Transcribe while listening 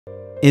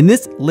In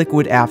this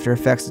Liquid After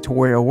Effects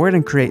tutorial, we're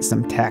going to create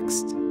some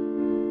text.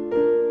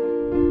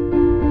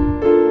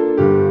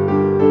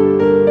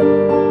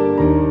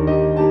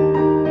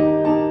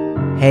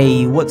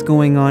 Hey, what's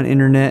going on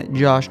internet?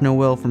 Josh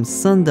Noel from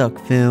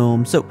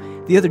SonduckFilm. So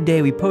the other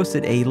day we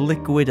posted a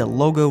liquid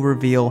logo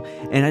reveal,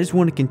 and I just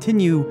want to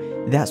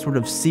continue that sort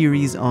of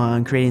series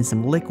on creating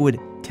some liquid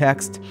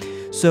text.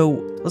 So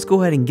let's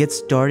go ahead and get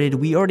started.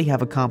 We already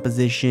have a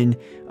composition,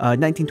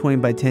 1920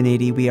 by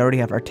 1080. We already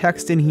have our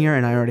text in here,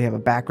 and I already have a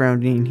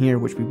background in here,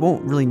 which we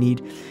won't really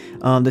need.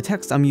 The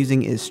text I'm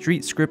using is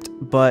Street Script,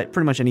 but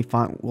pretty much any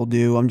font will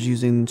do. I'm just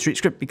using Street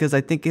Script because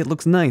I think it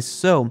looks nice.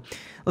 So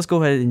let's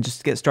go ahead and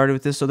just get started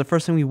with this. So the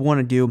first thing we want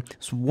to do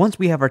is, once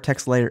we have our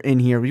text layer in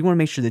here, we want to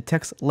make sure the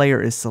text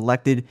layer is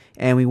selected,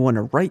 and we want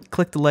to right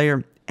click the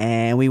layer,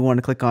 and we want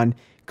to click on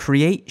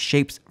Create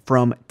Shapes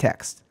from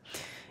Text.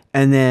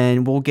 And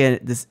then we'll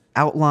get this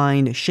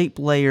outline shape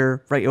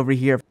layer right over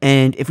here.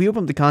 And if we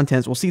open up the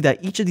contents, we'll see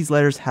that each of these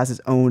layers has its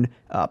own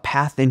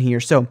path in here.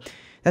 So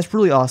that's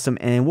really awesome.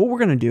 And what we're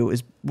going to do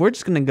is we're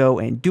just going to go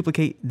and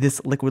duplicate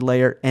this liquid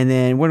layer, and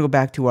then we're going to go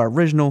back to our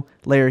original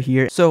layer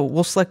here. So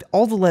we'll select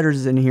all the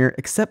letters in here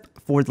except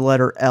for the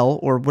letter L,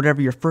 or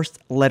whatever your first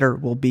letter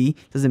will be.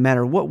 Doesn't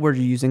matter what word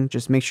you're using,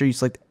 just make sure you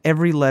select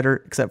every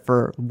letter except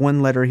for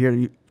one letter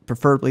here,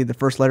 preferably the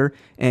first letter,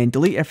 and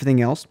delete everything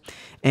else.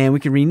 And we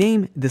can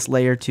rename this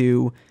layer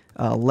to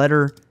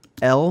letter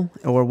L,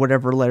 or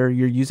whatever letter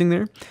you're using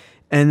there.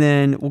 And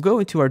then we'll go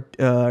into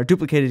our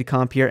duplicated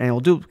comp here, and we'll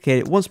duplicate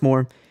it once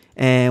more.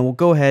 And we'll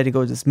go ahead and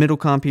go to this middle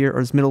comp here,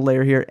 or this middle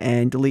layer here,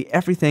 and delete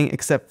everything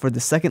except for the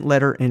second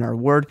letter in our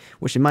word,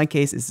 which in my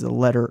case is the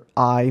letter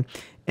I.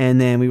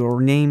 And then we will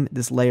rename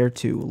this layer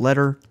to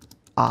letter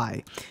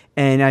I.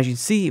 And as you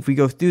see, if we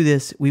go through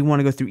this, we want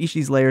to go through each of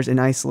these layers and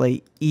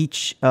isolate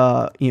each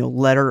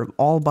letter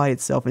all by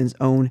itself in its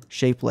own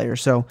shape layer.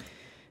 So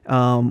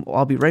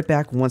I'll be right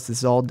back once this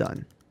is all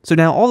done. So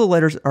now all the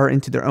letters are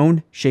into their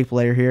own shape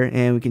layer here,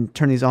 and we can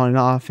turn these on and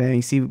off, and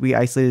you see we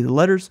isolated the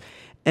letters.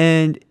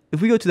 And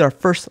if we go to our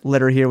first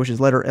letter here, which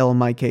is letter L in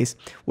my case,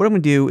 what I'm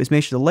going to do is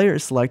make sure the layer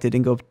is selected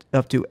and go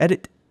up to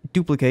Edit,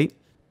 Duplicate.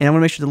 And I'm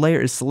going to make sure the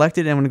layer is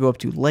selected, and I'm going to go up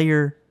to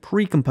Layer,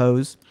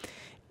 Pre-Compose.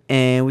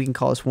 And we can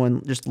call this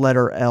one just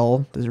letter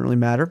L, doesn't really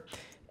matter.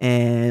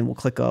 And we'll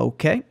click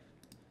OK.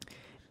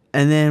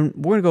 And then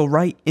we're going to go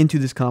right into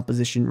this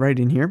composition right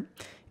in here.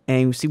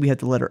 And you see we have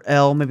the letter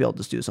L. Maybe I'll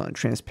just do this on a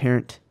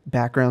transparent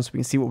background so we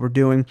can see what we're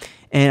doing.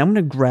 And I'm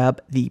going to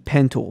grab the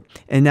pen tool.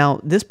 And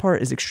now this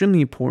part is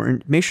extremely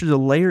important. Make sure the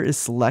layer is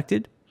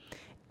selected.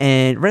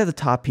 And right at the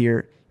top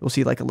here, you'll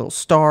see like a little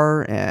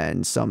star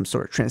and some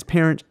sort of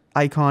transparent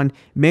icon.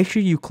 Make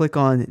sure you click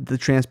on the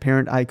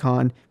transparent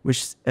icon,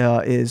 which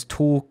is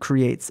Tool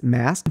Creates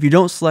Mask. If you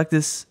don't select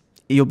this,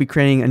 you'll be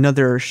creating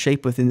another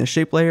shape within the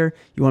shape layer.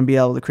 You want to be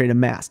able to create a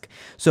mask.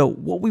 So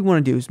what we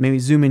want to do is maybe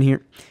zoom in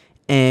here,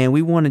 and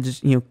we want to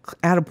just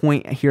add a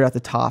point here at the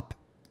top,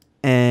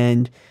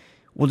 and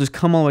we'll just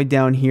come all the way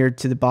down here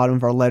to the bottom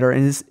of our letter.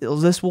 And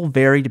this will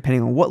vary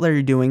depending on what layer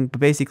you're doing,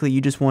 but basically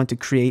you just want to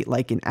create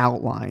like an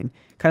outline,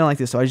 kind of like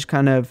this. So I just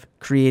kind of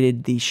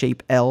created the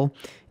shape L,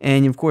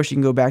 and of course you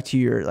can go back to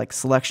your like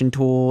selection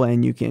tool,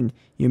 and you can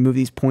move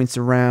these points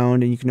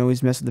around, and you can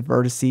always mess with the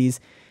vertices.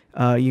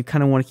 You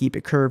kind of want to keep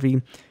it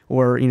curvy,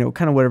 or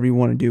kind of whatever you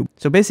want to do.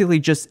 So basically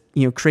just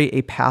create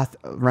a path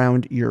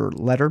around your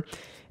letter,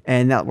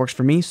 and that works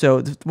for me. So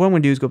what I'm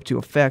going to do is go up to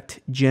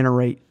Effect,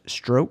 Generate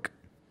Stroke.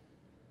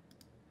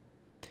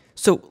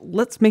 So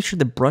let's make sure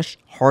the brush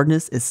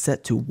hardness is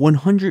set to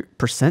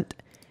 100%,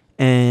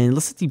 and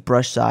let's set the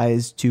brush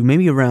size to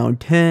maybe around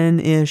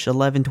 10-ish,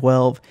 11,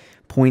 12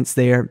 points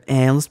there,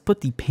 and let's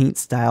put the paint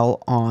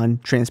style on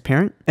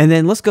transparent. And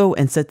then let's go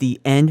and set the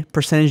end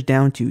percentage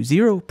down to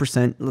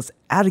 0%. Let's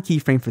add a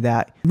keyframe for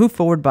that. Move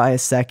forward by a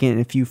second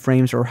and a few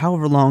frames, or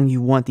however long you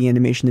want the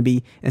animation to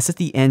be, and set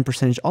the end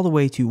percentage all the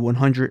way to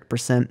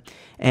 100%.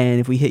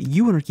 And if we hit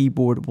U on our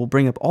keyboard, we'll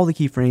bring up all the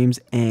keyframes,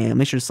 and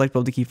make sure to select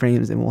both the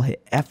keyframes, and we'll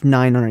hit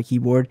F9 on our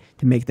keyboard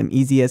to make them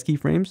easy as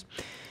keyframes.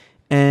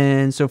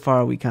 And so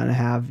far we kind of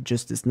have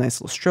just this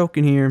nice little stroke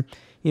in here,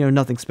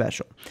 nothing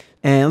special.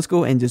 And let's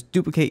go and just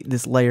duplicate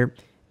this layer,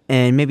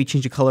 and maybe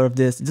change the color of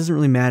this. It doesn't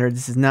really matter,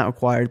 this is not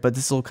required, but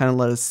this will kind of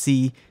let us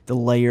see the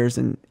layers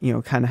and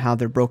kind of how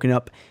they're broken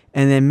up.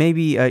 And then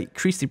maybe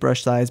increase the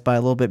brush size by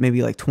a little bit,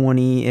 maybe like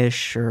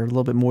 20-ish or a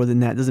little bit more than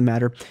that, doesn't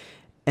matter.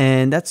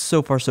 And that's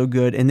so far so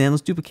good. And then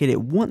let's duplicate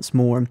it once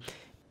more,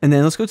 and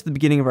then let's go to the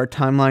beginning of our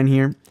timeline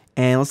here,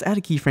 and let's add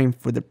a keyframe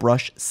for the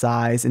brush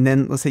size. And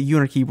then let's hit U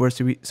on our keyboard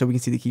so we can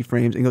see the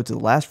keyframes, and go to the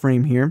last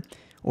frame here,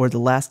 or the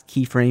last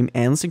keyframe,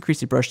 and let's increase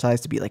the brush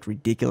size to be like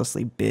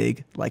ridiculously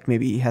big, like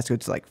maybe it has to go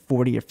to like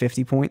 40 or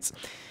 50 points,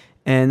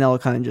 and that'll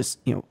kind of just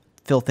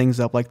fill things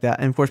up like that.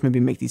 And of course maybe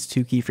make these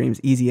two keyframes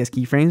easy as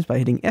keyframes by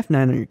hitting F9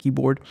 on your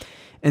keyboard.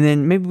 And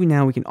then maybe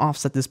now we can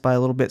offset this by a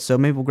little bit. So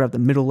maybe we'll grab the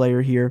middle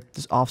layer here,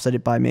 just offset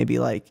it by maybe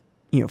like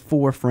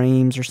 4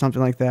 frames or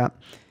something like that,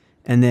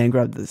 and then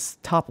grab this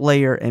top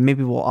layer, and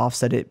maybe we'll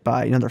offset it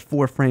by another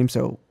 4 frames,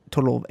 so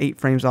total of 8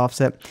 frames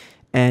offset.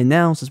 And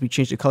now, since we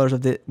changed the colors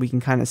of it, we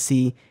can kind of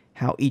see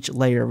how each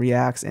layer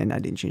reacts. And I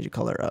didn't change the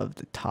color of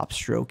the top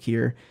stroke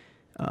here.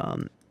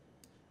 And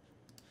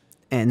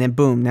then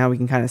boom, now we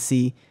can kind of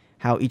see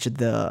how each of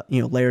the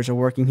layers are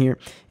working here.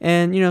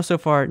 And so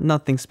far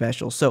nothing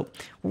special. So what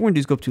we're going to do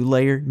is go up to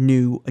Layer,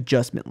 New,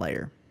 Adjustment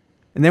Layer.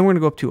 And then we're going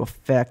to go up to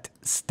Effect,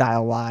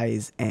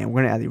 Stylize, and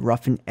we're going to add the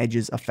Roughen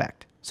Edges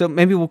effect. So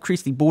maybe we'll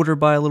crease the border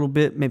by a little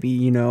bit,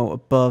 maybe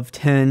above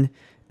 10.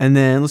 And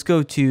then let's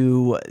go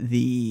to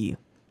the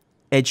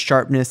edge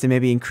sharpness and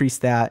maybe increase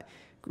that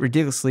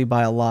ridiculously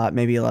by a lot,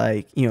 maybe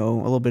like a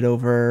little bit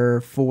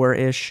over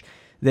 4-ish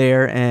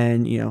there,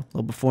 and a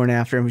little before and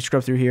after. And we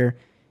scrub through here,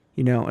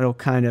 it'll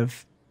kind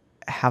of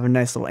have a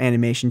nice little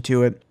animation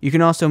to it. You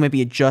can also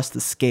maybe adjust the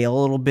scale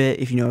a little bit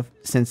if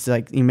since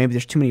like maybe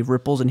there's too many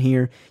ripples in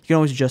here. You can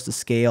always adjust the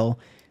scale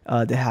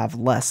to have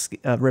less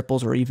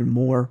ripples or even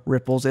more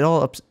ripples. It's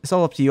all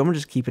up to you. I'm gonna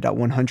just keep it at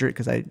 100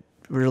 because I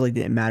really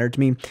didn't matter to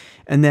me.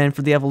 And then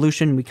for the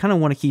evolution, we kind of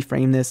want to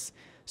keyframe this.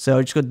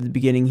 So just go to the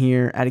beginning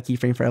here, add a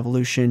keyframe for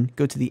evolution,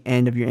 go to the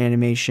end of your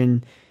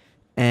animation,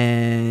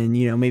 and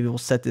maybe we'll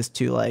set this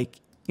to like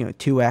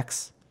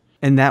 2x,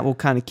 and that will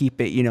kind of keep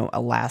it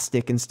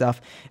elastic and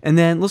stuff. And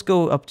then let's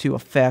go up to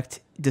Effect,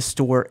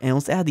 Distort, and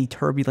let's add the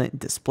Turbulent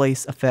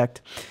Displace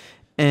effect.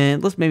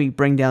 And let's maybe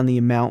bring down the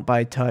amount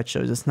by a touch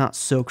so it's not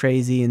so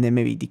crazy, and then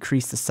maybe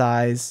decrease the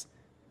size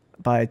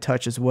by a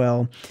touch as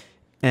well.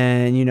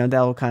 And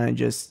that will kind of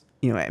just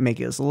make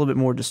it a little bit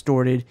more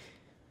distorted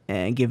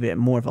and give it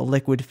more of a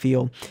liquid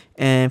feel.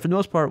 And for the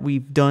most part,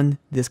 we've done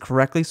this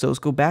correctly. So let's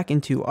go back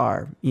into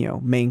our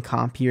main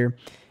comp here.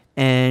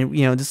 And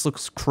this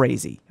looks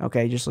crazy.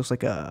 Okay, it just looks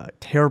like a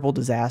terrible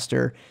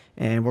disaster,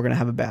 and we're gonna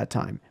have a bad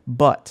time.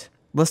 But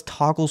let's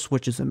toggle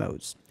switches and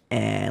modes,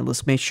 and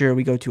let's make sure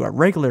we go to our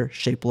regular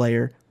shape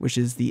layer, which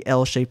is the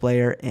L shape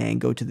layer,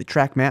 and go to the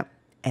track map,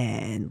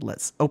 and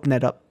let's open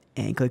that up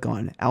and click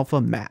on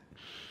Alpha Matte.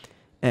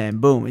 And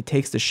boom, it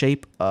takes the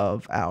shape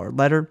of our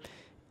letter.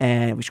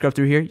 And we scrub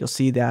through here, you'll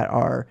see that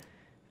our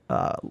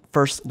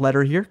first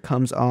letter here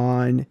comes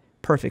on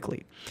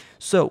perfectly.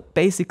 So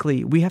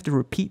basically, we have to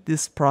repeat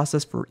this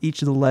process for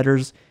each of the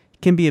letters.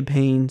 It can be a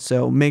pain,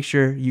 so make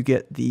sure you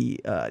get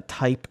the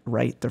type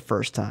right the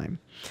first time.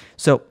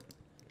 So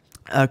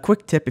a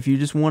quick tip, if you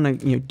just want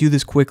to do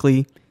this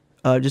quickly,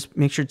 just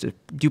make sure to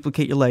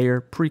duplicate your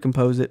layer,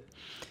 pre-compose it,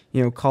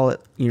 call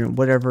it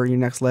whatever your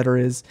next letter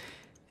is,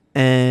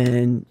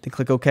 and then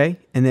click OK.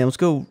 And then let's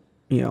go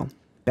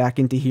back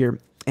into here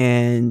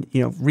and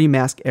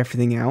remask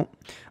everything out.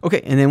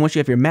 Okay, and then once you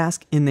have your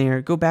mask in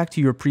there, go back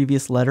to your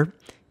previous letter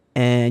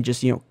and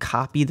just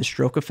copy the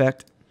stroke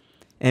effect,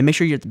 and make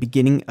sure you're at the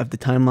beginning of the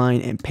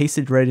timeline and paste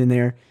it right in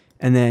there.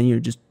 And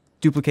then just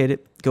duplicate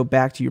it, go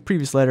back to your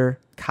previous letter,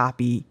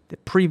 copy the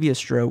previous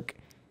stroke,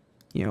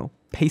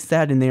 paste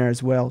that in there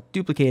as well,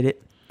 duplicate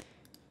it,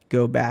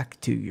 go back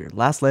to your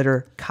last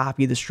letter,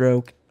 copy the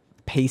stroke,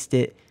 paste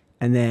it,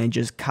 and then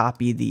just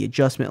copy the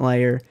adjustment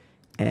layer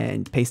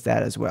and paste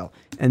that as well.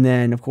 And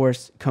then of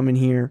course come in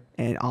here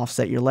and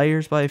offset your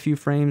layers by a few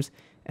frames,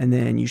 and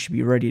then you should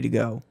be ready to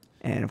go.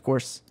 And of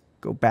course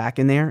go back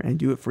in there and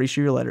do it for each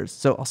of your letters.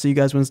 So I'll see you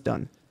guys when it's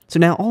done. So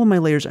now all of my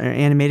layers are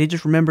animated.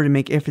 Just remember to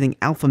make everything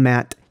alpha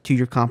matte to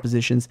your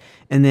compositions.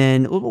 And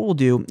then what we'll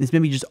do is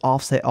maybe just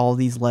offset all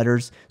these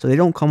letters so they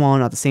don't come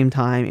on at the same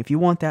time. If you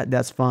want that,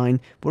 that's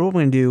fine. But what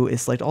we're going to do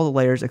is select all the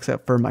layers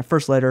except for my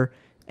first letter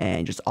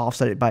and just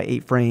offset it by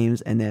 8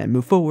 frames, and then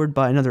move forward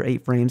by another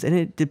 8 frames. And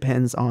it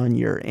depends on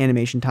your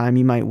animation time.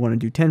 You might want to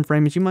do 10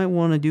 frames. You might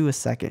want to do a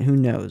second. Who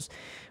knows?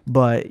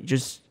 But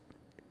just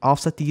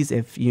offset these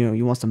if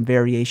you want some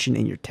variation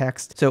in your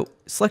text. So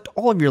select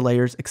all of your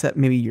layers except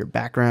maybe your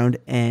background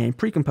and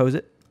pre-compose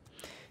it.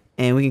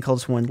 And we can call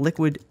this one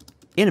Liquid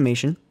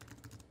Animation.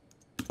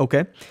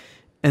 Okay.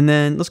 And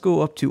then let's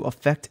go up to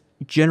Effect,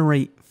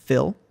 Generate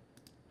Fill.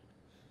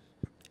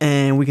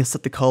 And we can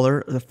set the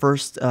color, the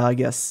first, I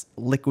guess,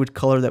 liquid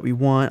color that we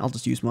want. I'll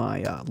just use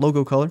my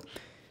logo color.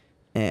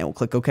 And we'll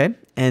click OK.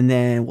 And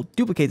then we'll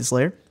duplicate this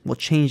layer. We'll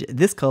change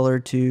this color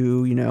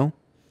to,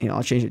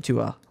 I'll change it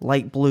to a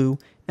light blue.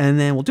 And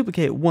then we'll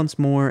duplicate it once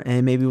more.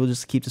 And maybe we'll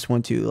just keep this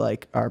one to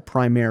like our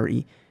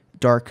primary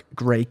dark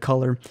gray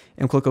color.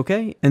 And click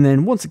OK. And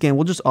then once again,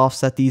 we'll just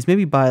offset these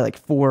maybe by like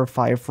 4 or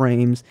 5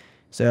 frames.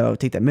 So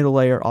take that middle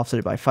layer, offset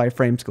it by 5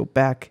 frames, go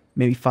back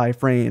maybe 5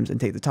 frames, and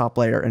take the top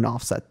layer and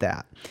offset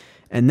that.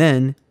 And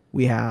then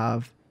we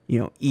have,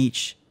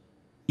 each,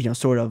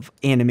 sort of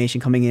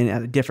animation coming in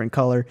at a different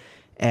color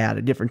at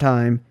a different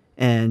time,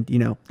 and,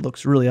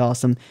 looks really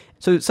awesome.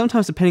 So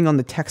sometimes depending on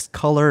the text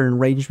color and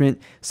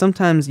arrangement,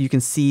 sometimes you can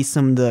see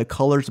some of the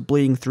colors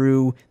bleeding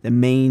through the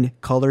main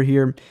color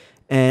here.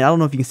 And I don't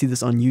know if you can see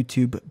this on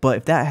YouTube, but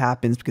if that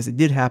happens, because it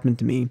did happen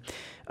to me,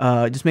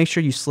 just make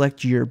sure you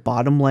select your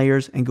bottom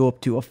layers and go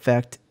up to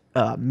Effect,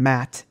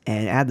 Matte,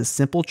 and add the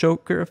Simple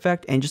Choker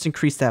effect, and just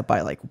increase that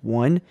by like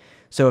 1.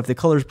 So if the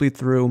colors bleed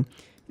through,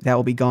 that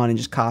will be gone, and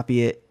just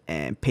copy it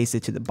and paste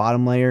it to the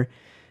bottom layer.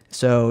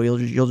 So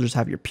you'll just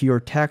have your pure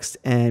text,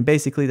 and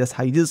basically that's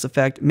how you do this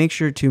effect. Make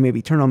sure to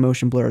maybe turn on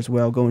motion blur as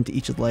well, go into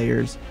each of the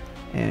layers,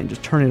 and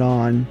just turn it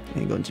on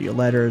and go into your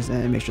letters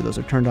and make sure those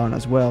are turned on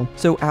as well.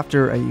 So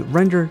after a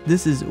render,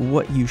 this is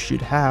what you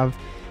should have.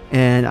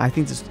 And I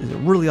think this is a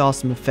really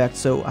awesome effect,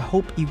 so I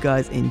hope you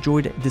guys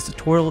enjoyed this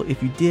tutorial.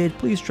 If you did,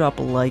 please drop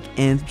a like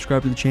and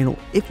subscribe to the channel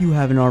if you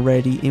haven't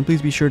already, and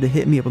please be sure to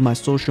hit me up on my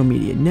social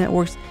media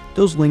networks.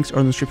 Those links are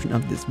in the description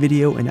of this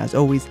video, and as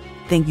always,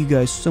 thank you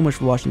guys so much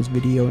for watching this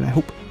video, and I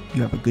hope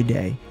you have a good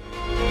day.